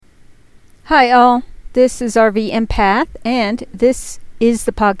Hi, all. This is RV Empath, and this is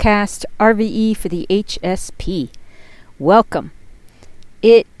the podcast RVE for the HSP. Welcome.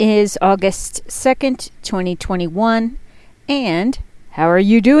 It is August 2nd, 2021, and how are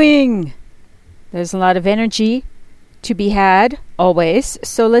you doing? There's a lot of energy to be had, always,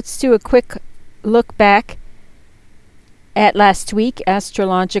 so let's do a quick look back at last week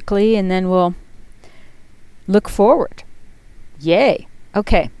astrologically, and then we'll look forward. Yay.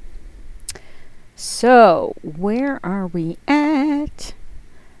 Okay. So, where are we at?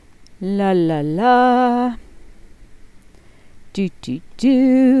 La la la.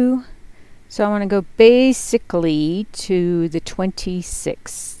 Do. So I want to go basically to the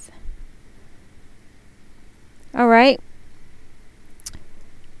 26th. All right.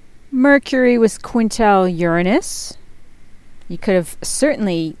 Mercury was quintile Uranus. You could have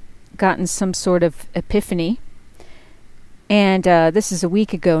certainly gotten some sort of epiphany. And this is a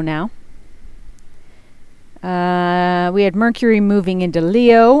week ago now. We had Mercury moving into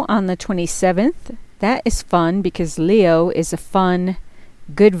Leo on the 27th. That is fun because Leo is a fun,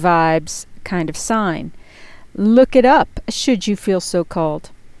 good vibes kind of sign. Look it up, should you feel so called.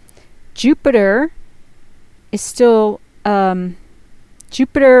 Jupiter is still,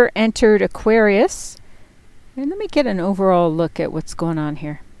 Jupiter entered Aquarius. And let me get an overall look at what's going on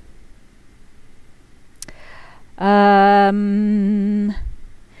here.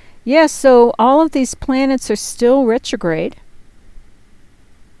 Yeah, so all of these planets are still retrograde.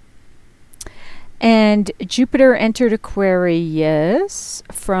 And Jupiter entered Aquarius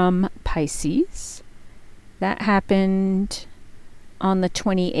from Pisces. That happened on the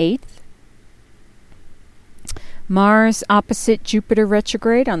 28th. Mars opposite Jupiter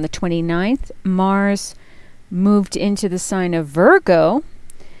retrograde on the 29th. Mars moved into the sign of Virgo,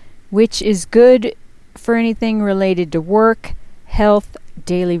 which is good for anything related to work, health,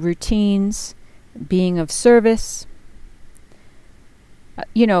 daily routines, being of service.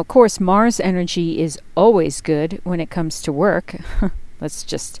 Of course, Mars energy is always good when it comes to work. Let's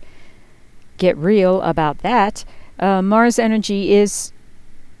just get real about that. Mars energy is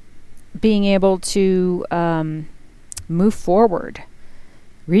being able to move forward,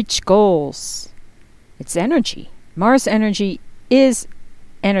 reach goals. It's energy. Mars energy is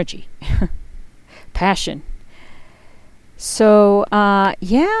energy, passion. So,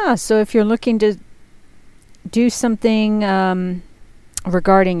 so if you're looking to do something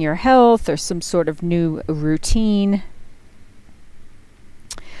regarding your health or some sort of new routine,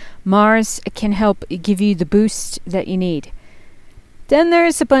 Mars can help give you the boost that you need. Then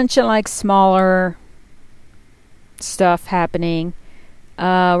there's a bunch of smaller stuff happening.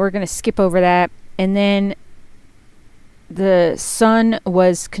 We're going to skip over that. And then the Sun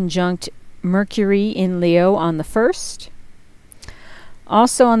was conjunct Mercury in Leo on the 1st.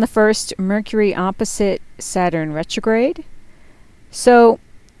 Also on the 1st, Mercury opposite Saturn retrograde. So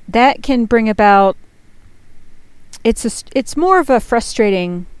that can bring about, it's more of a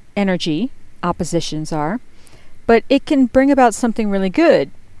frustrating energy, oppositions are, but it can bring about something really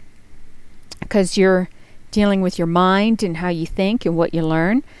good because you're dealing with your mind and how you think and what you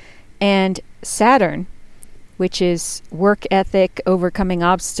learn. And Saturn, which is work ethic, overcoming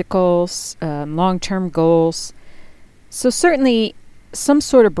obstacles, long-term goals. So certainly some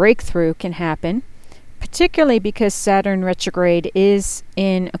sort of breakthrough can happen, particularly because Saturn retrograde is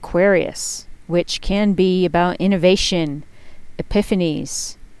in Aquarius, which can be about innovation,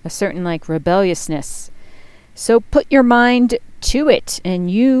 epiphanies, a certain rebelliousness. So put your mind to it and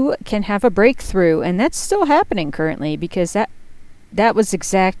you can have a breakthrough. And that's still happening currently because that was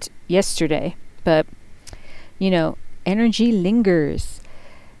exact yesterday. But, energy lingers.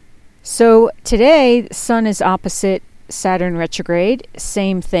 So today, Sun is opposite Saturn retrograde,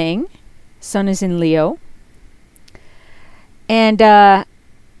 same thing. Sun is in Leo. And,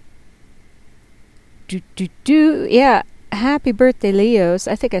 happy birthday, Leos.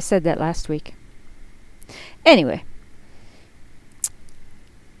 I think I said that last week. Anyway.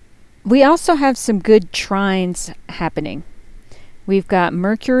 We also have some good trines happening. We've got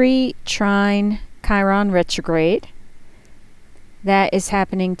Mercury trine Chiron retrograde. That is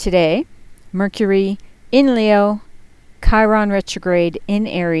happening today. Mercury in Leo, Chiron retrograde in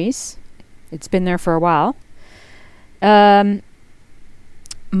Aries. It's been there for a while.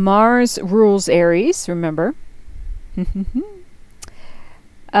 Mars rules Aries, remember.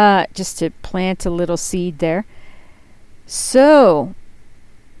 Just to plant a little seed there. So,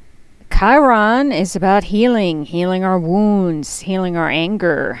 Chiron is about healing our wounds, healing our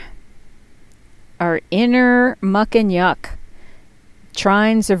anger, our inner muck and yuck.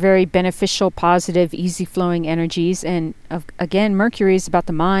 Trines are very beneficial, positive, easy-flowing energies. And again, Mercury is about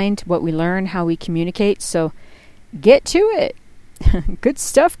the mind, what we learn, how we communicate. So get to it. Good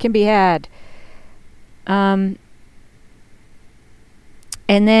stuff can be had. And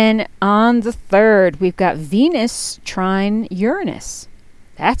then on the 3rd, we've got Venus trine Uranus.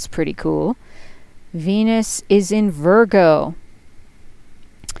 That's pretty cool. Venus is in Virgo.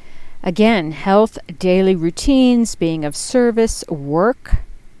 Again, health, daily routines, being of service, work.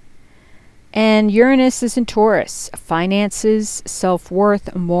 And Uranus is in Taurus. Finances,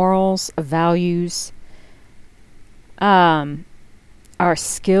 self-worth, morals, values. Our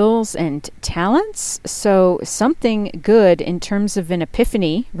skills and talents. So something good in terms of an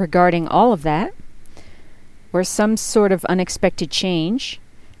epiphany regarding all of that. Or some sort of unexpected change,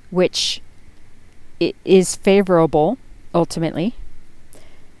 which is favorable, ultimately.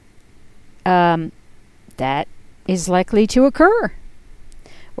 That is likely to occur.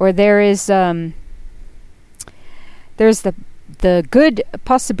 Or there's the good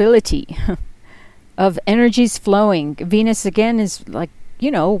possibility of energies flowing. Venus again is like,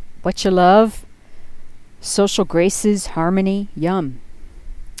 what you love, social graces, harmony, yum.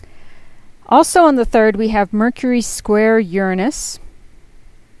 Also on the 3rd, we have Mercury square Uranus.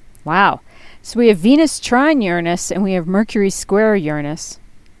 Wow. So we have Venus trine Uranus and we have Mercury square Uranus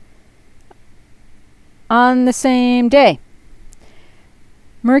on the same day.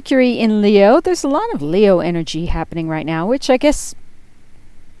 Mercury in Leo. There's a lot of Leo energy happening right now, which I guess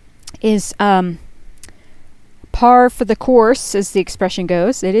is par for the course, as the expression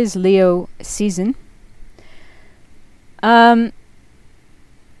goes. It is Leo season.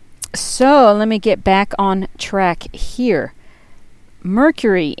 So let me get back on track here.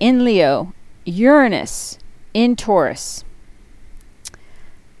 Mercury in Leo, Uranus in Taurus.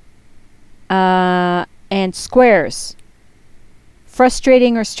 And squares.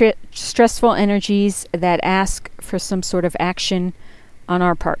 Frustrating or stressful energies that ask for some sort of action on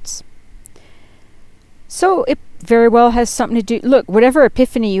our parts. So it very well has something to do. Look, whatever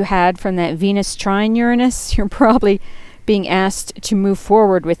epiphany you had from that Venus trine Uranus, you're probably being asked to move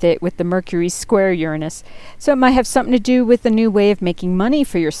forward with it with the Mercury square Uranus. So it might have something to do with a new way of making money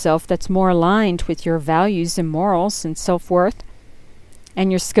for yourself that's more aligned with your values and morals and self-worth and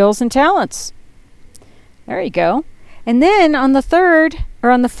your skills and talents. There you go. And then on the 3rd, or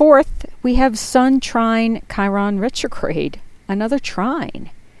on the 4th, we have Sun trine Chiron retrograde. Another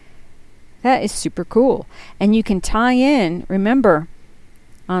trine. That is super cool. And you can tie in, remember,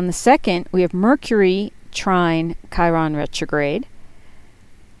 on the 2nd, we have Mercury trine Chiron retrograde.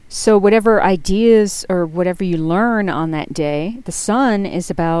 So whatever ideas or whatever you learn on that day, the Sun is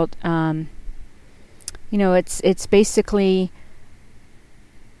about, it's basically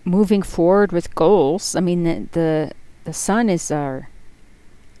moving forward with goals. I mean, the Sun is our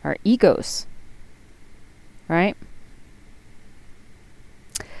egos, right?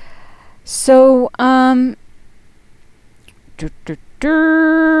 So,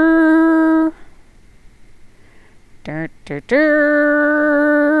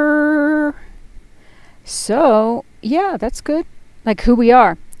 So, yeah, that's good. Like who we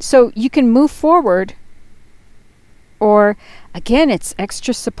are. So you can move forward. Or, again, it's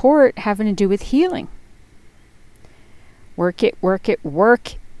extra support having to do with healing. Work it, work it,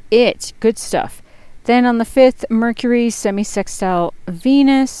 work it. Good stuff. Then on the 5th, Mercury semi-sextile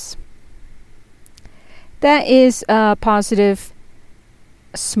Venus. That is a positive,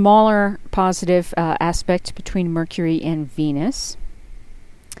 smaller positive aspect between Mercury and Venus.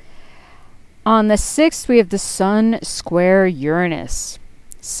 On the 6th, we have the Sun square Uranus.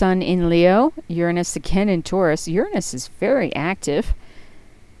 Sun in Leo, Uranus again in Taurus. Uranus is very active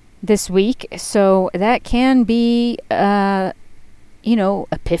this week, so that can be, epiphanies,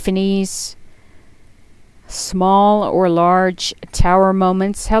 small or large tower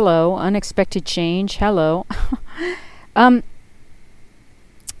moments. Hello, unexpected change. Hello.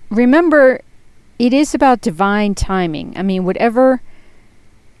 Remember, it is about divine timing. I mean, whatever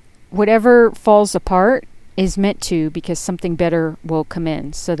falls apart is meant to, because something better will come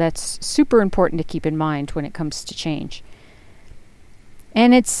in. So that's super important to keep in mind when it comes to change.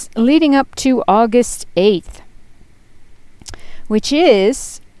 And it's leading up to August 8th, which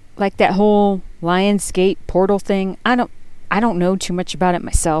is like that whole Lionsgate portal thing. I don't know too much about it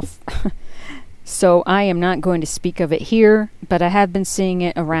myself. So I am not going to speak of it here, but I have been seeing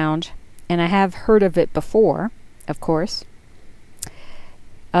it around, and I have heard of it before, of course.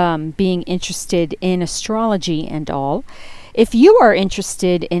 Being interested in astrology and all. If you are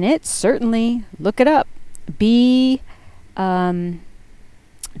interested in it, certainly look it up. Be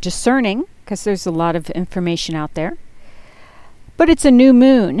discerning, because there's a lot of information out there. But it's a new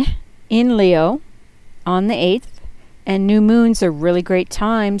moon in Leo on the 8th. And new moons are really great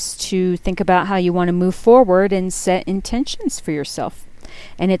times to think about how you want to move forward and set intentions for yourself.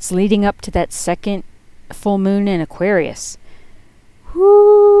 And it's leading up to that second full moon in Aquarius.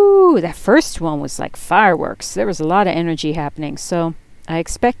 Whoo! That first one was like fireworks. There was a lot of energy happening. So I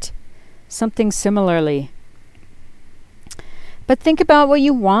expect something similarly. But think about what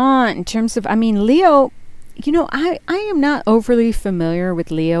you want in terms of, Leo, I am not overly familiar with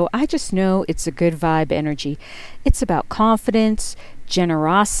Leo. I just know it's a good vibe energy. It's about confidence,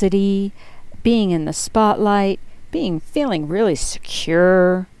 generosity, being in the spotlight, feeling really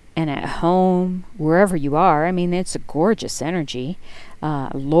secure and at home wherever you are. It's a gorgeous energy,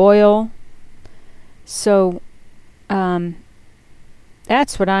 loyal. So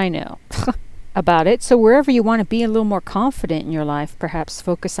that's what I know about it. So wherever you want to be a little more confident in your life, perhaps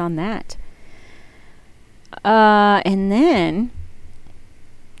focus on that. And then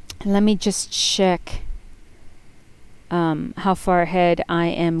let me just check how far ahead I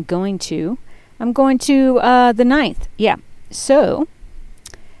am going to. I'm going to the 9th. Yeah. So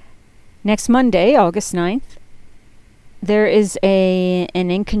next Monday, August 9th, there is an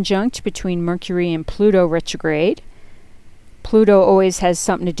inconjunct between Mercury and Pluto retrograde. Pluto always has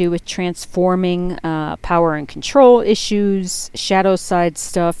something to do with transforming power and control issues, shadow side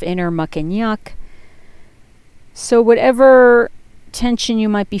stuff, inner muck and yuck. So whatever tension you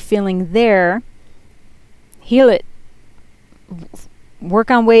might be feeling there, heal it.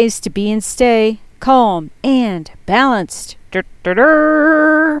 Work on ways to be and stay calm and balanced.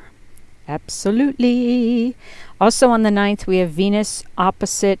 Absolutely. Also on the 9th, we have Venus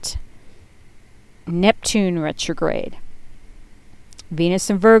opposite Neptune retrograde. Venus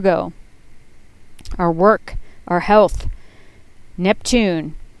in Virgo. Our work, our health.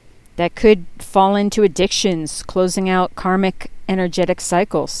 Neptune. That could fall into addictions, closing out karmic energetic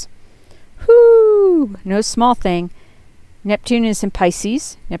cycles. Whoo! No small thing. Neptune is in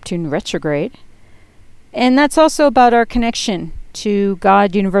Pisces, Neptune retrograde. And that's also about our connection to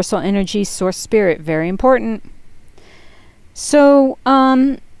God, universal energy, source spirit. Very important. So,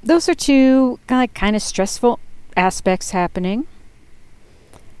 those are two kind of stressful aspects happening.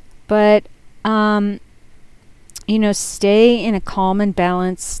 But, stay in a calm and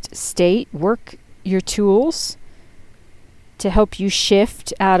balanced state. Work your tools to help you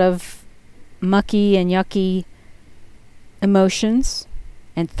shift out of mucky and yucky emotions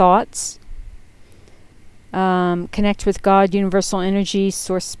and thoughts. Connect with God, universal energy,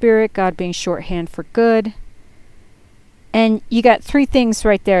 source spirit, God being shorthand for good. And you got 3 things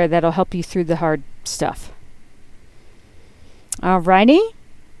right there that'll help you through the hard stuff. Alrighty.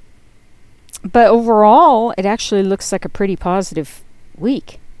 But overall, it actually looks like a pretty positive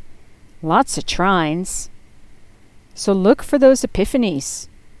week. Lots of trines. So look for those epiphanies.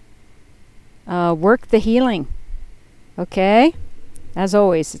 Work the healing. Okay? As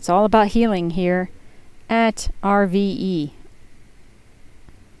always, it's all about healing here at RVE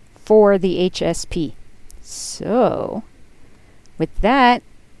for the HSP. So, with that,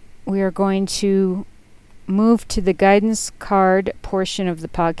 we are going to move to the guidance card portion of the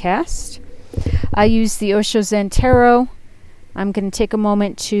podcast. I use the Osho Zen Tarot. I'm going to take a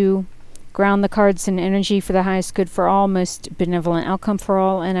moment to ground the cards in energy for the highest good for all, most benevolent outcome for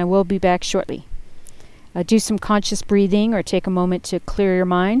all, and I will be back shortly. Do some conscious breathing or take a moment to clear your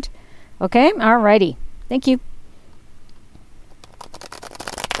mind. Okay? Alrighty. Thank you.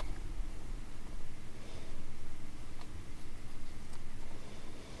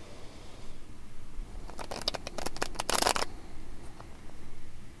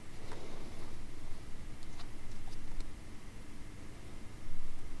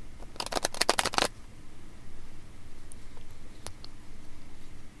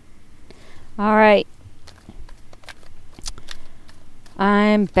 All right.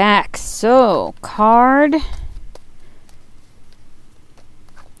 I'm back. So, card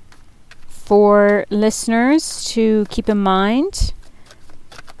for listeners to keep in mind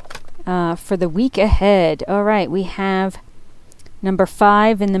for the week ahead. All right, we have number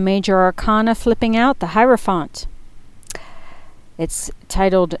 5 in the major arcana flipping out, the Hierophant. It's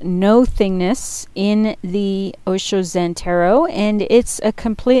titled No Thingness in the Osho Zen Tarot, and it's a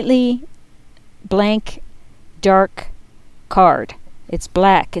completely blank, dark card. It's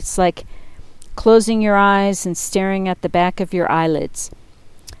black. It's like closing your eyes and staring at the back of your eyelids.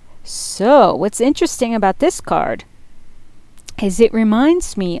 So, what's interesting about this card is it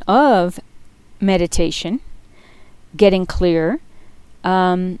reminds me of meditation, getting clear.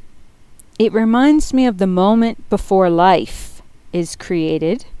 It reminds me of the moment before life is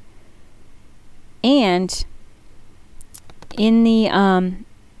created. And in the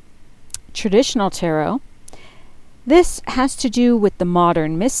traditional tarot, this has to do with the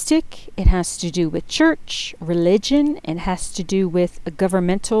modern mystic. It has to do with church, religion. It has to do with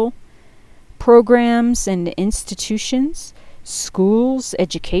governmental programs and institutions, schools,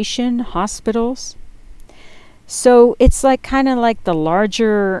 education, hospitals. So it's like kind of like the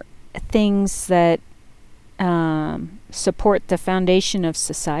larger things that support the foundation of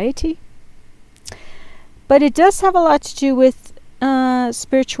society. But it does have a lot to do with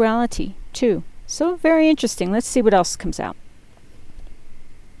spirituality too. So very interesting. Let's see what else comes out.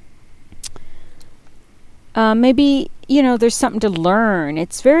 Maybe, there's something to learn.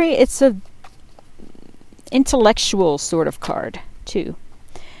 It's a intellectual sort of card too.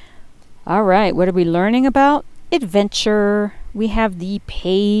 All right, what are we learning about? Adventure. We have the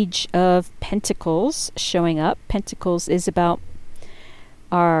Page of Pentacles showing up. Pentacles is about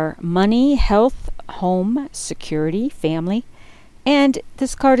our money, health, home, security, family. And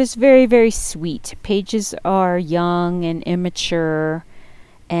this card is very, very sweet. Pages are young and immature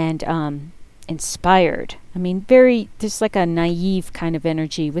and inspired. I mean, there's like a naive kind of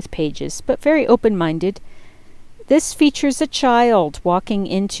energy with pages, but very open-minded. This features a child walking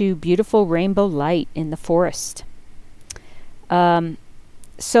into beautiful rainbow light in the forest.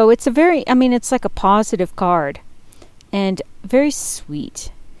 So it's it's like a positive card and very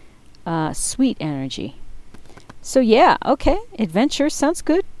sweet, sweet energy. So yeah, okay, adventure sounds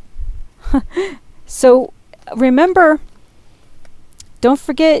good. So remember, don't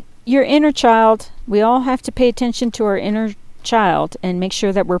forget your inner child. We all have to pay attention to our inner child and make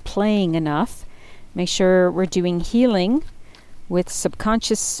sure that we're playing enough. Make sure we're doing healing with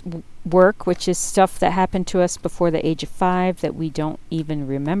subconscious work, which is stuff that happened to us before the age of 5 that we don't even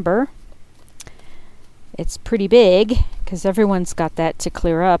remember. It's pretty big because everyone's got that to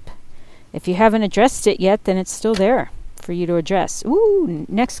clear up. If you haven't addressed it yet, then it's still there for you to address. Ooh,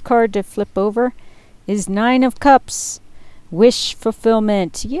 next card to flip over is 9 of Cups. Wish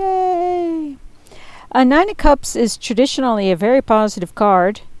fulfillment. Yay! A 9 of Cups is traditionally a very positive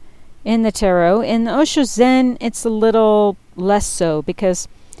card in the tarot. In the Osho Zen, it's a little less so because,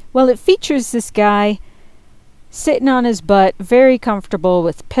 well, it features this guy sitting on his butt, very comfortable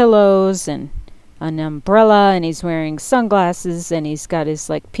with pillows and an umbrella, and he's wearing sunglasses, and he's got his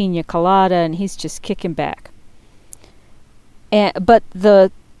like pina colada, and he's just kicking back. But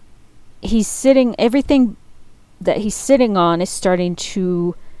everything that he's sitting on is starting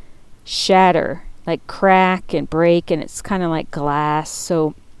to shatter, like crack and break, and it's kind of like glass,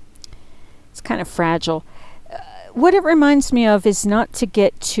 so it's kind of fragile. What it reminds me of is not to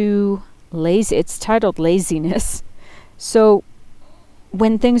get too lazy. It's titled Laziness. So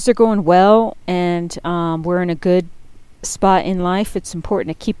when things are going well and we're in a good spot in life, it's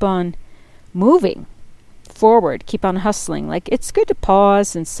important to keep on moving forward, keep on hustling. Like, it's good to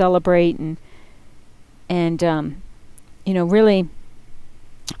pause and celebrate and really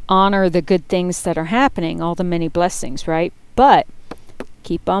honor the good things that are happening, all the many blessings, right? But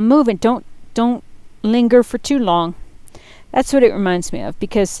keep on moving. Don't linger for too long. That's what it reminds me of,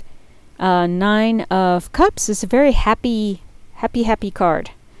 because 9 of Cups is a very happy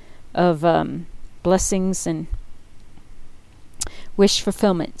card of blessings and wish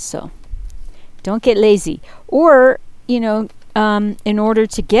fulfillment. So don't get lazy. Or, in order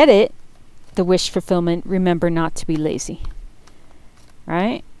to get it, the wish fulfillment, remember not to be lazy.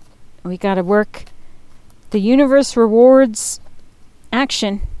 Right? We got to work. The universe rewards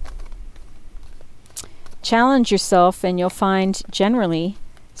action. Challenge yourself, and you'll find generally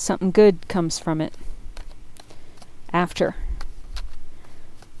something good comes from it after.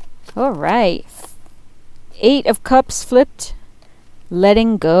 All right. 8 of Cups flipped.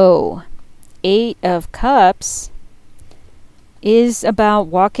 Letting go. 8 of Cups is about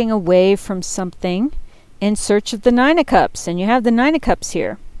walking away from something in search of the 9 of Cups. And you have the 9 of Cups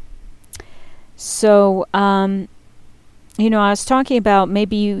here. So, I was talking about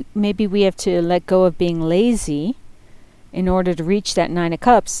maybe we have to let go of being lazy in order to reach that 9 of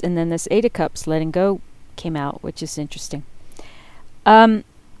Cups. And then this 8 of Cups, letting go, came out, which is interesting. On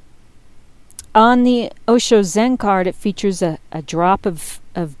the Osho Zen card, it features a drop of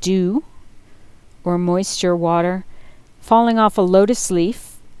dew or moisture water falling off a lotus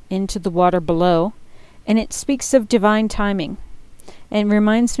leaf into the water below, and it speaks of divine timing and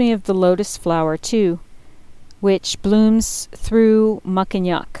reminds me of the lotus flower too, which blooms through muck and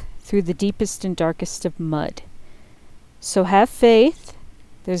yuck, through the deepest and darkest of mud. So have faith.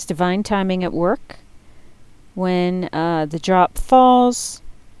 There's divine timing at work. When the drop falls,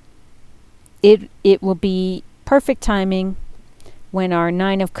 it will be perfect timing when our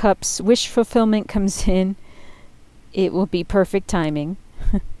 9 of Cups wish fulfillment comes in. it will be perfect timing.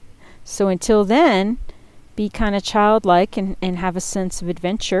 So until then, be kind of childlike and have a sense of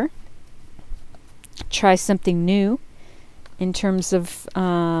adventure. Try something new in terms of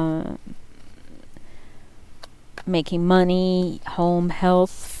making money, home,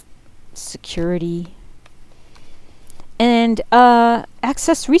 health, security, and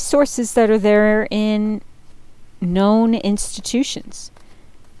access resources that are there in known institutions,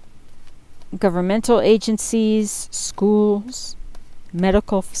 governmental agencies, schools,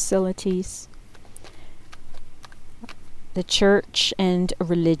 medical facilities, the church, and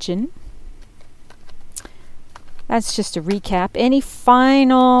religion. That's just a recap. Any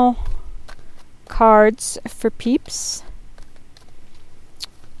final cards for peeps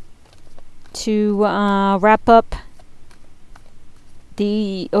to wrap up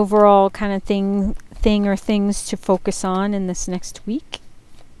the overall kind of thing or things to focus on in this next week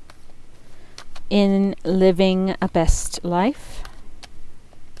in living a best life?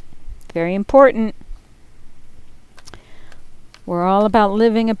 Very important. We're all about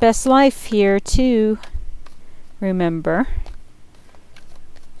living a best life here too. Remember,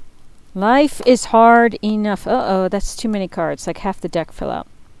 life is hard enough. Uh-oh, that's too many cards. Like half the deck fell out.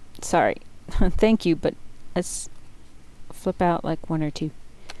 Sorry. Thank you, but let's flip out like one or two.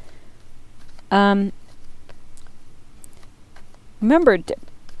 Remember,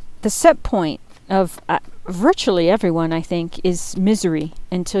 the set point of virtually everyone, I think, is misery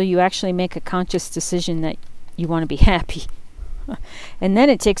until you actually make a conscious decision that you want to be happy. And then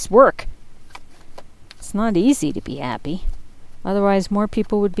it takes work. It's not easy to be happy. Otherwise, more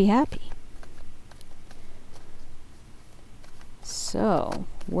people would be happy. So,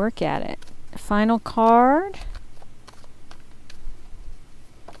 work at it. Final card.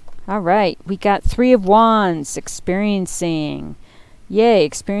 All right, we got 3 of Wands, experiencing. Yay,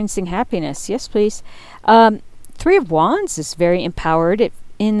 experiencing happiness. Yes, please. 3 of Wands is very empowered.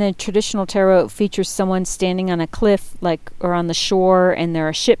 In the traditional tarot, it features someone standing on a cliff, or on the shore, and there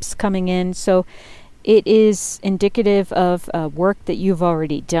are ships coming in. So it is indicative of work that you've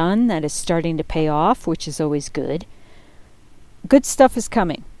already done that is starting to pay off, which is always good. Good stuff is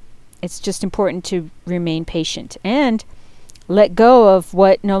coming. It's just important to remain patient and let go of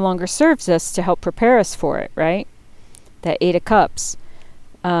what no longer serves us to help prepare us for it, right? That 8 of Cups.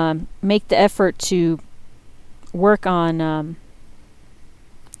 Make the effort to work on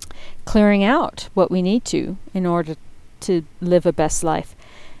clearing out what we need to in order to live a best life.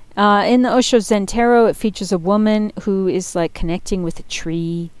 In the Osho Zen Tarot, it features a woman who is like connecting with a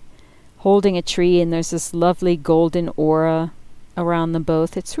tree, holding a tree, and there's this lovely golden aura around them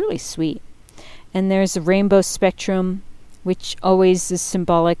both. It's really sweet. And there's a rainbow spectrum, which always is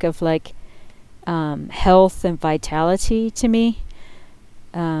symbolic of health and vitality to me.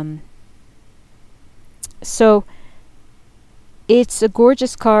 So it's a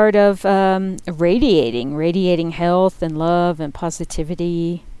gorgeous card of radiating health and love and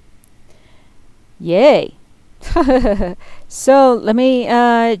positivity. Yay. So let me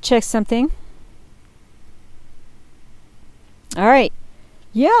check something. All right.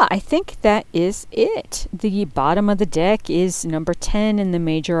 Yeah, I think that is it. The bottom of the deck is number 10 in the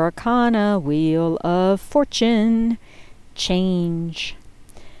Major Arcana, Wheel of Fortune. Change.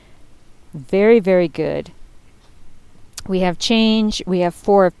 Very, very good. We have change. We have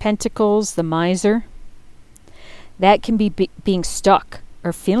 4 of Pentacles, the Miser. That can be being stuck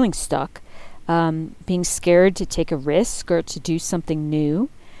or feeling stuck, being scared to take a risk or to do something new.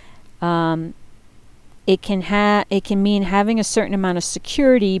 It can mean having a certain amount of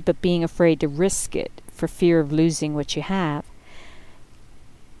security but being afraid to risk it for fear of losing what you have.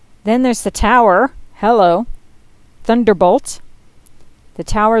 Then there's the Tower. Hello. Thunderbolt. The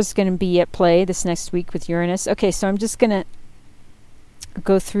Tower is going to be at play this next week with Uranus. Okay, so I'm just going to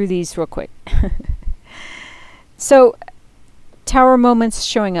go through these real quick. So, Tower moments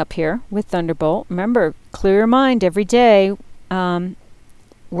showing up here with Thunderbolt. Remember, clear your mind every day.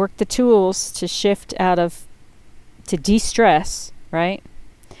 Work the tools to shift to de-stress, right?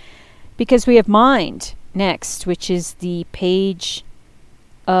 Because we have Mind next, which is the Page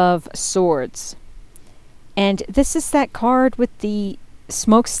of Swords. And this is that card with the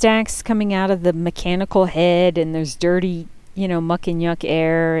smokestacks coming out of the mechanical head, and there's dirty, muck and yuck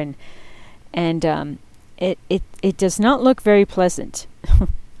air, and it does not look very pleasant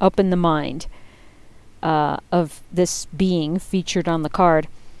up in the mind of this being featured on the card.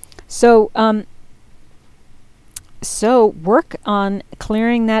 So work on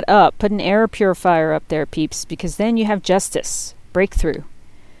clearing that up. Put an air purifier up there, peeps, because then you have justice, breakthrough.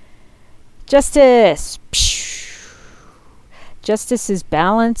 Justice. Justice is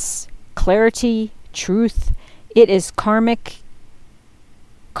balance, clarity, truth. It is karmic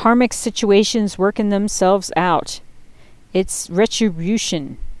situations working themselves out. It's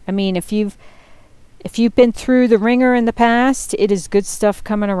retribution. I mean, if you've been through the ringer in the past, it is good stuff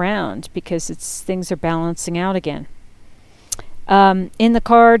coming around because things are balancing out again. In the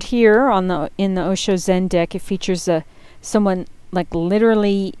card here in the Osho Zen deck, it features someone like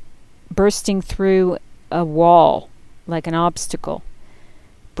literally bursting through a wall, like an obstacle.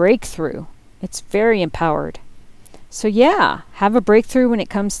 Breakthrough. It's very empowered. So yeah, have a breakthrough when it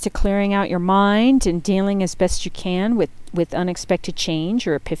comes to clearing out your mind and dealing as best you can with unexpected change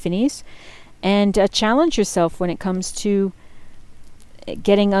or epiphanies. And challenge yourself when it comes to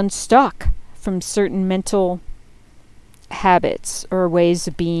getting unstuck from certain mental habits or ways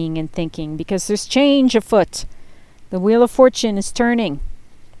of being and thinking, because there's change afoot. The Wheel of Fortune is turning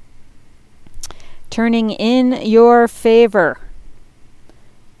in your favor.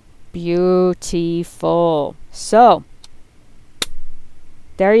 Beautiful. So,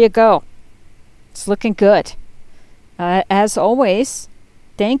 there you go. It's looking good. As always,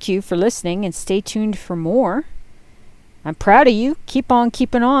 thank you for listening and stay tuned for more. I'm proud of you. Keep on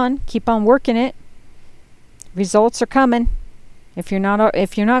keeping on. Keep on working it. Results are coming. If you're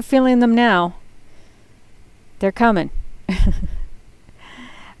not feeling them now, they're coming.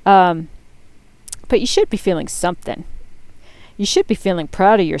 But you should be feeling something. You should be feeling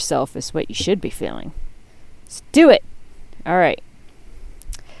proud of yourself is what you should be feeling. Let's do it. All right.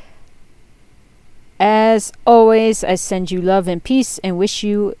 As always, I send you love and peace and wish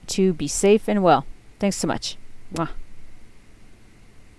you to be safe and well. Thanks so much. Mwah.